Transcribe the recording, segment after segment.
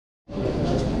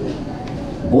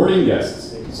Boarding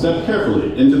guests, step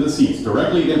carefully into the seats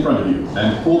directly in front of you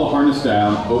and pull the harness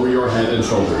down over your head and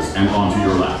shoulders and onto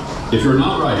your lap. If you're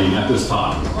not riding at this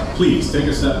time, please take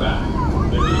a step back.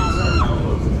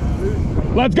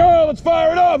 Let's go! Let's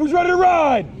fire it up! Who's ready to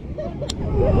ride?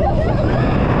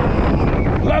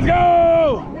 Let's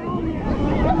go!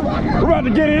 We're about to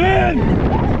get it in!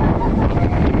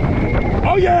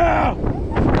 Oh yeah!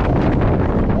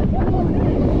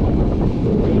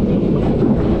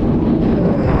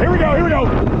 Here we go, here we go!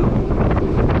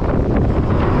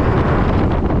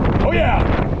 Oh yeah!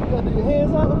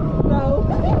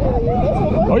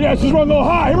 Oh yeah, she's running a little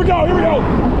high. Here we go, here we go!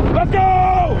 Let's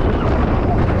go!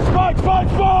 Spike, spike,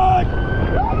 spike!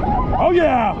 Oh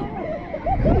yeah!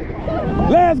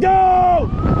 Let's go!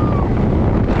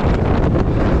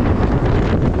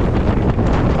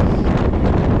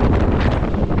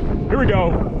 Here we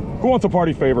go. Who wants a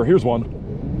party favor? Here's one.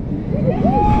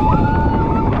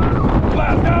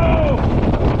 Let's go!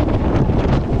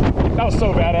 That was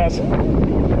so badass.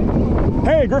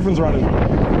 Hey, Griffin's running.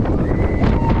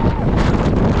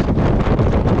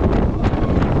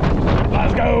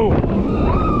 Let's go!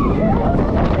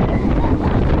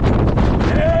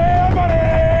 Yeah, buddy!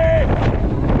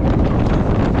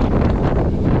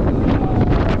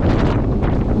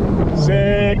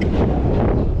 Sick!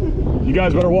 You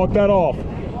guys better walk that off.